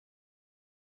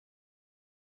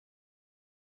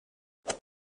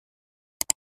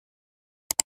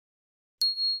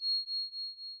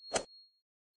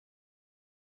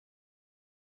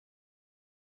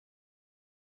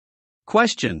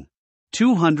Question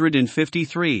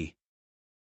 253.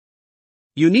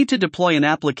 You need to deploy an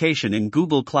application in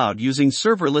Google Cloud using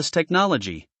serverless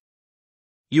technology.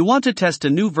 You want to test a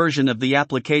new version of the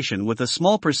application with a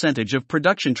small percentage of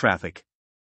production traffic.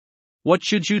 What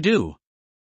should you do?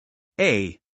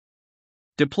 A.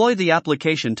 Deploy the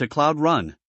application to Cloud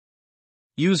Run.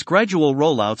 Use gradual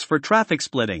rollouts for traffic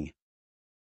splitting.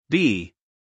 B.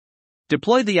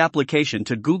 Deploy the application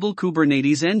to Google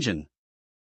Kubernetes Engine.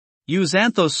 Use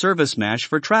Anthos Service Mash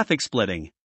for traffic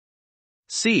splitting.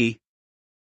 C.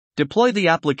 Deploy the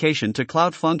application to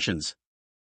Cloud Functions.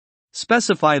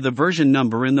 Specify the version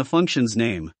number in the function's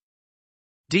name.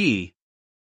 D.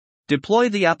 Deploy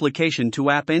the application to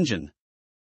App Engine.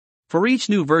 For each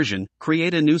new version,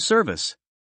 create a new service.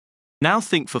 Now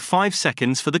think for 5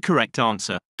 seconds for the correct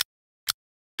answer.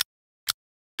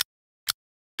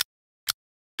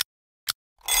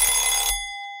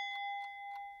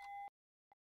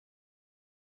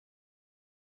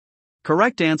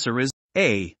 Correct answer is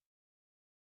A.